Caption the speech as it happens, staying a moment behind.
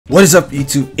What is up,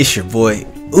 YouTube? It's your boy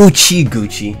Uchi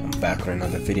Gucci. I'm back with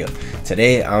another video.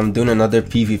 Today I'm doing another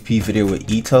PvP video with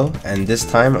Ito, and this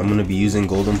time I'm gonna be using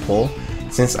Golden Pole.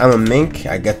 Since I'm a mink,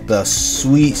 I get the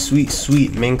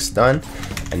sweet minks done,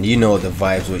 and you know the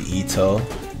vibes with Ito.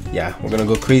 Yeah, we're gonna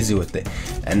go crazy with it.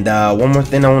 And one more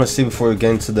thing I want to say before we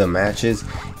get into the matches: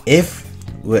 if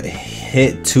we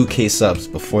hit 2K subs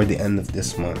before the end of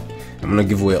this month, I'm gonna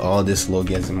give away all this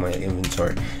Logias in my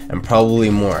inventory, and probably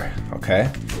more.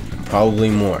 Okay, probably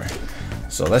more.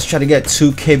 So let's try to get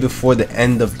 2K before the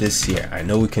end of this year. I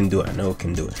know we can do it. I know we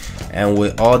can do it. And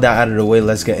with all that out of the way,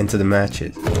 let's get into the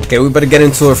matches. Okay, we better get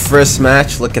into our first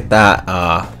match. Look at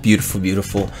that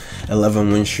beautiful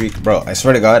 11 win streak, bro. I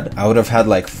swear to God, I would have had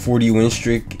like 40 win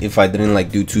streak if I didn't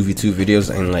like do 2v2 videos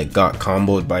and like got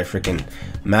comboed by freaking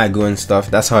Magu and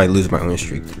stuff. That's how I lose my win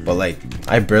streak. But like,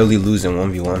 I barely lose in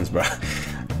 1v1s, bro.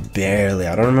 Barely.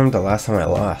 I don't remember the last time I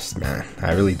lost, man.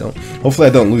 I really don't. Hopefully I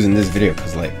don't lose in this video,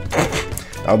 because like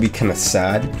that would be kind of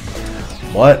sad.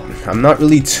 But I'm not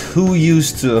really too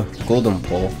used to Golden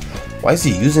Pole. Why is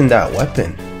he using that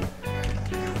weapon?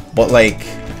 But like,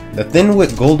 the thing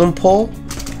with Golden Pole,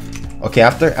 okay,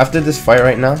 after this fight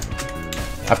right now,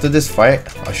 after this fight,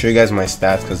 I'll show you guys my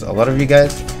stats, because a lot of you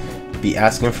guys be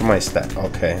asking for my stat.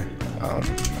 Okay.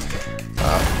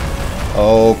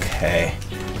 Okay.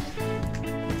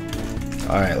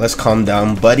 Alright, let's calm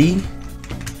down, buddy.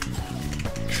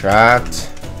 Trapped.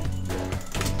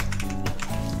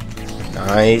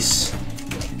 Nice.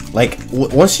 Like,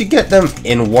 once you get them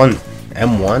in one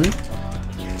M1,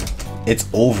 it's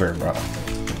over, bro.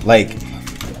 Like,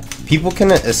 people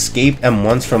can escape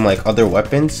M1s from like other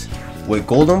weapons. With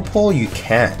Golden Pole, you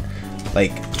can't.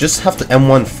 Like, just have to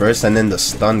M1 first, and then the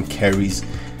stun carries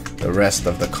the rest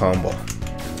of the combo.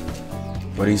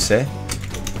 What do you say?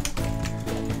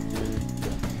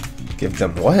 Give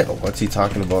them what? What's he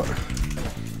talking about?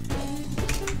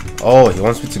 Oh, he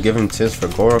wants me to give him tips for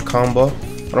Goro combo?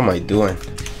 What am I doing?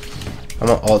 I'm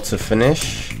gonna ult to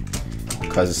finish,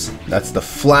 because that's the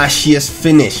flashiest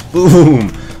finish.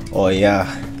 Boom! Oh yeah.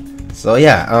 So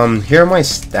yeah, here are my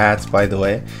stats, by the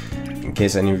way, in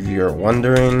case any of you are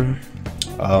wondering.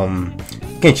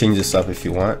 You can change this up if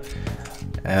you want.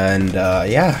 And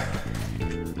yeah.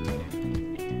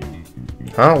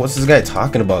 Huh? What's this guy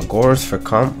talking about? Goros for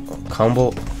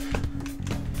combo?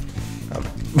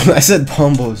 I said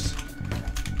combos.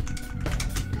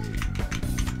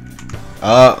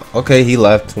 Okay, he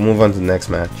left. We'll move on to the next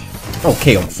match.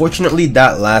 Okay, unfortunately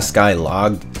that last guy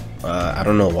logged. I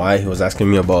don't know why. He was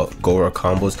asking me about Goro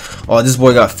combos. Oh, this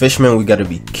boy got Fishman. We gotta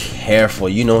be careful.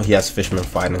 You know he has Fishman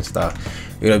fight and stuff.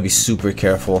 We gotta be super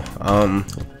careful.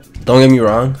 Don't get me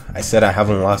wrong, I said I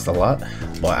haven't lost a lot,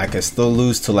 but I can still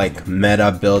lose to like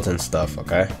meta builds and stuff,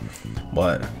 okay?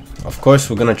 But of course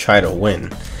we're gonna try to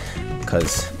win,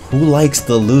 because who likes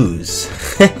to lose?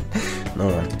 No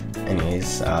one.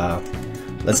 Anyways,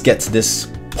 let's get to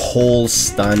this pole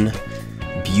stun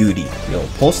beauty. Yo,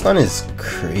 pole stun is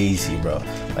crazy, bro.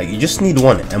 Like, you just need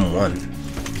one M1.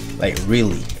 Like,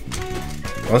 really.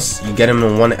 Once you get him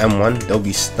in one M1, they'll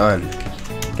be stunned.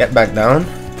 Get back down.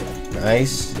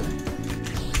 Nice.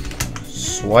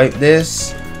 Swipe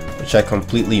this, which I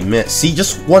completely missed. See,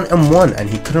 just one M1 and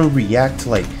he couldn't react to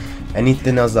like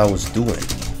anything else I was doing.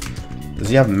 Does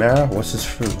he have Mara? What's his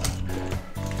fruit?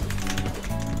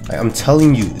 Like, I'm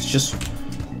telling you, it's just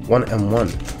one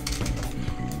M1.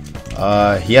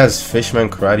 He has Fishman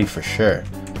Karate for sure.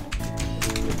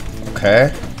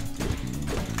 Okay.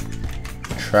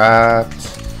 Trapped.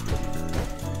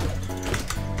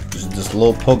 Just this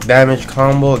little poke damage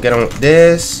combo. Get him with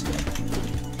this.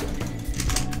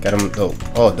 Get him though.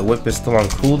 Oh, the whip is still on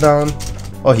cooldown.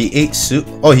 Oh, he ate soup.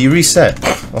 Oh, he reset.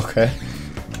 Okay.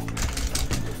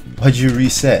 Why'd you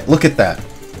reset? Look at that.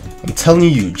 I'm telling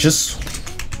you, just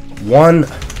one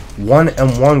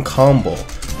M1 combo.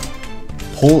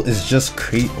 Pole is just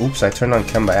crazy. Oops, I turned on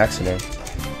chem by accident.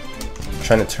 I'm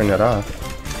trying to turn it off.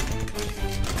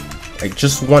 Like,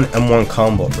 just one M1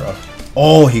 combo, bro.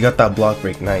 Oh, he got that block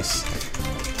break. Nice.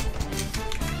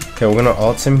 Okay, we're gonna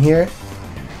ult him here.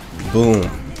 Boom.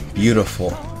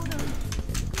 Beautiful.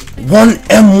 One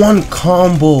M1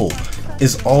 combo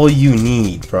is all you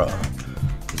need, bro.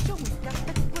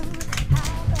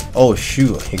 Oh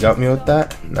shoot, he got me with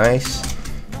that. Nice.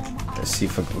 Let's see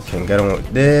if we can get him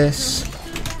with this.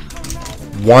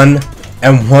 One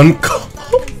M1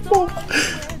 combo.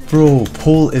 Bro,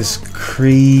 pole is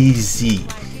crazy.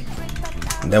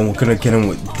 And then we're gonna get him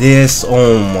with this.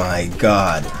 Oh my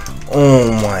god. Oh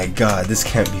my god. This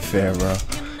can't be fair, bro.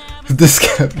 This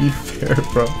can't be fair,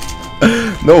 bro.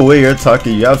 No way you're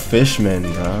talking. You have Fishman,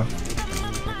 bro.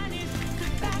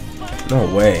 No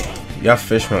way. Yeah,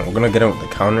 Fishman. We're gonna get him with the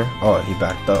counter. Oh, he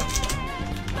backed up.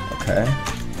 Okay.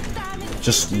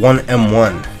 Just one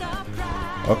M1.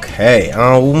 Okay.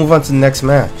 We'll move on to the next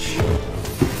match.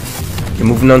 Okay,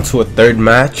 moving on to a third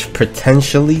match.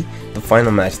 Potentially the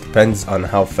final match. Depends on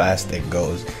how fast it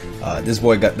goes. This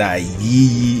boy got that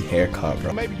yee haircut,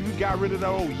 bro. Maybe you got rid of that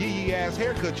old yee ass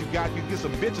haircut you got. You get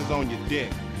some bitches on your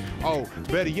dick. Oh,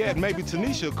 better yet, maybe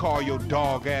Tanisha will call your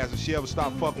dog ass if she ever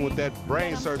stop fucking with that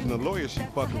brain surgeon, the lawyer she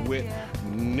fucking with,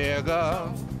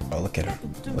 nigga. Oh, look at him.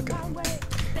 Look at him.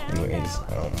 Anyways,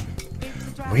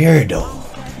 weirdo.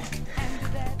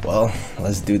 Well,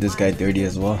 let's do this guy dirty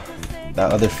as well.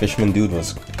 That other Fishman dude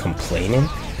was complaining,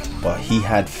 but he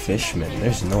had Fishman.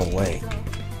 There's no way.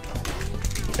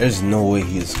 There's no way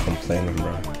he is complaining,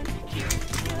 bro.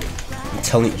 I'm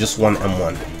telling you, just one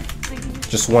M1.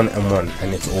 Just one M1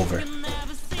 and it's over.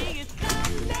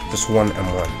 Just one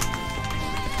M1.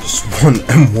 Just one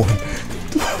M1.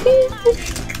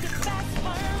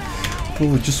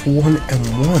 Bro, just one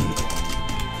M1.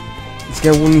 This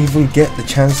guy wouldn't even get the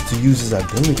chance to use his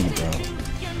ability, bro.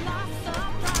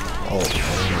 Oh,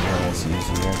 let's use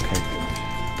him. Okay.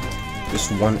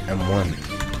 Just one M1.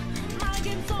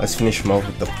 Let's finish him off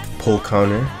with the pull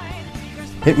counter.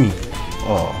 Hit me.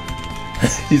 Oh.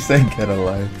 He said get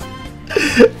alive.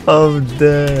 I'm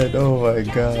dead. Oh my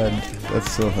god.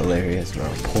 That's so hilarious, bro.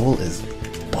 Pull is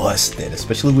busted.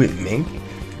 Especially with Mink.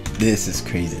 This is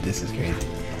crazy. This is crazy.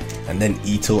 And then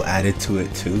Ito added to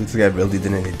it too. This guy really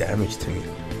did any damage to me.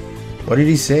 What did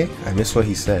he say? I missed what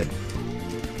he said.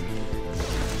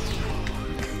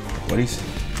 What did he say?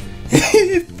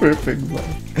 Perfect, bro.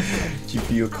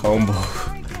 GPO combo.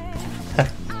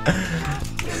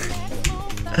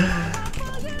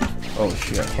 Oh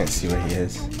shoot, I can't see where he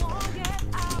is.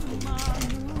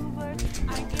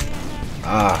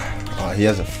 Oh, he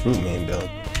has a fruit main build.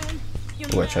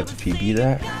 Oh, I tried to PB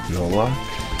that. No luck.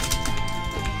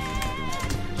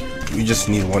 We just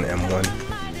need one M1.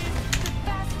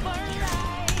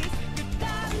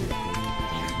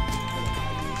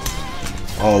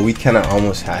 Oh, we kinda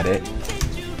almost had it.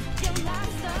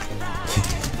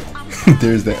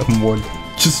 There's the M1.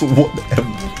 Just one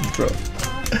M1, bro.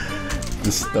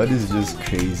 The stud is just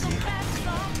crazy.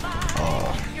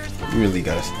 Oh, you really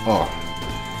gotta. Oh,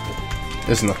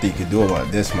 there's nothing you can do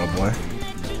about this, my boy.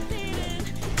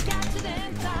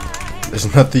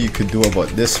 There's nothing you can do about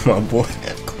this, my boy.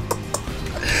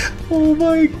 Oh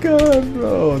my god,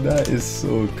 bro. That is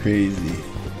so crazy.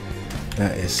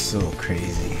 That is so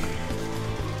crazy.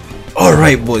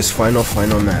 Alright, boys. Final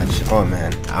match. Oh,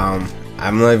 man.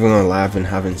 I'm not even gonna lie. I've been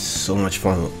having so much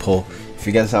fun with Pull. If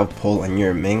you guys have Pull and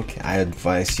you're a Mink, I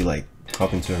advise you, like,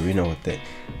 hop into arena with it.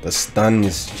 The stun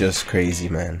is just crazy,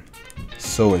 man.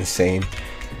 So insane.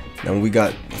 Then we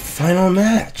got final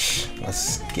match.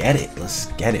 Let's get it. Let's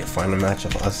get it. Final match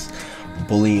of us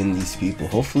bullying these people.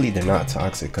 Hopefully they're not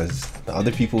toxic, because the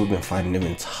other people we've been fighting have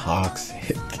been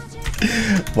toxic.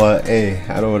 But hey,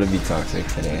 I don't want to be toxic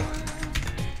today.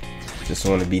 Just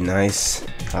want to be nice,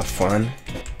 have fun.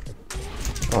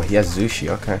 Oh, he has Zushi.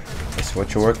 Okay, that's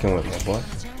what you're working with, my boy.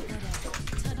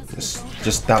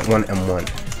 Just that one M1.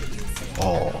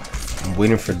 Oh, I'm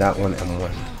waiting for that one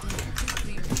M1.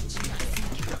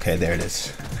 Okay, there it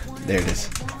is. There it is.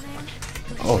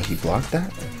 Oh, he blocked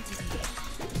that?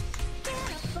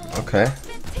 Okay.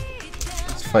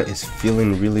 This fight is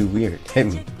feeling really weird. Hit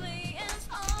me.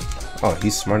 Oh,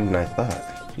 he's smarter than I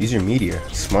thought. Use your meteor.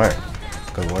 Smart.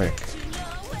 Good work.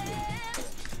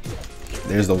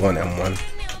 There's the one M1.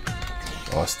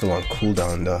 Oh, still on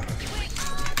cooldown though.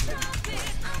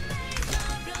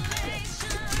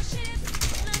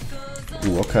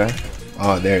 Ooh, okay.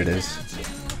 Oh, there it is.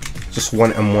 Just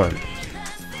one M1.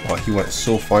 Oh, he went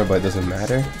so far, but it doesn't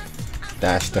matter.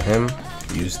 Dash to him.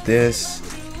 Use this.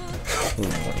 Oh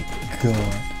my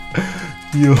god.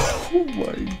 Yo, oh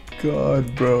my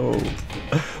god, bro.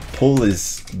 Pull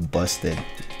is busted.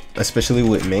 Especially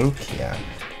with Mink. Yeah.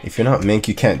 If you're not Mink,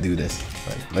 you can't do this.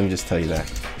 Like, let me just tell you that.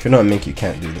 If you're not Mink, you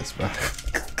can't do this, bro.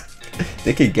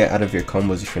 They could get out of your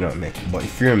combos if you're not Mink. But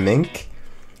if you're a Mink,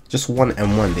 just one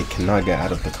M1, they cannot get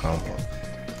out of the combo.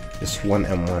 Just one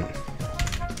M1.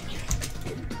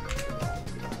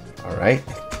 Alright.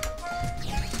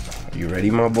 Are you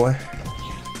ready, my boy?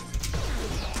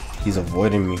 He's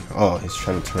avoiding me. Oh, he's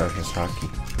trying to turn on his hockey.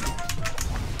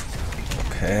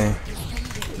 Okay.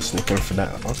 Just looking for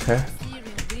that. Okay.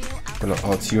 Gonna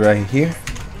ult you right here.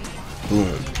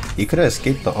 Boom. He could have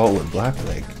escaped the ult with Black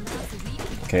Leg.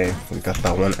 Okay, we got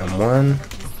that one M1.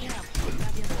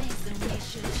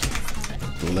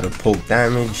 A little poke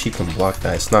damage. She can block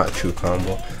that. It's not a true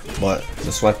combo, but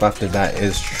the swipe after that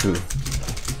is true.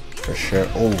 For sure.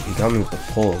 Oh, he got me with the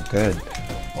pull. Good.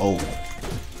 Oh.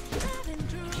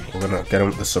 We're gonna get him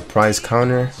with the surprise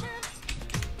counter.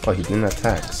 Oh, he didn't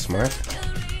attack. Smart.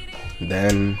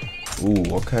 Then, ooh,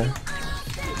 okay.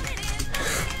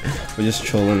 We're just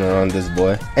trolling around this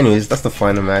boy. Anyways, that's the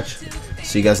final match.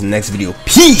 See you guys in the next video.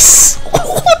 Peace!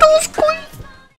 Oh, that was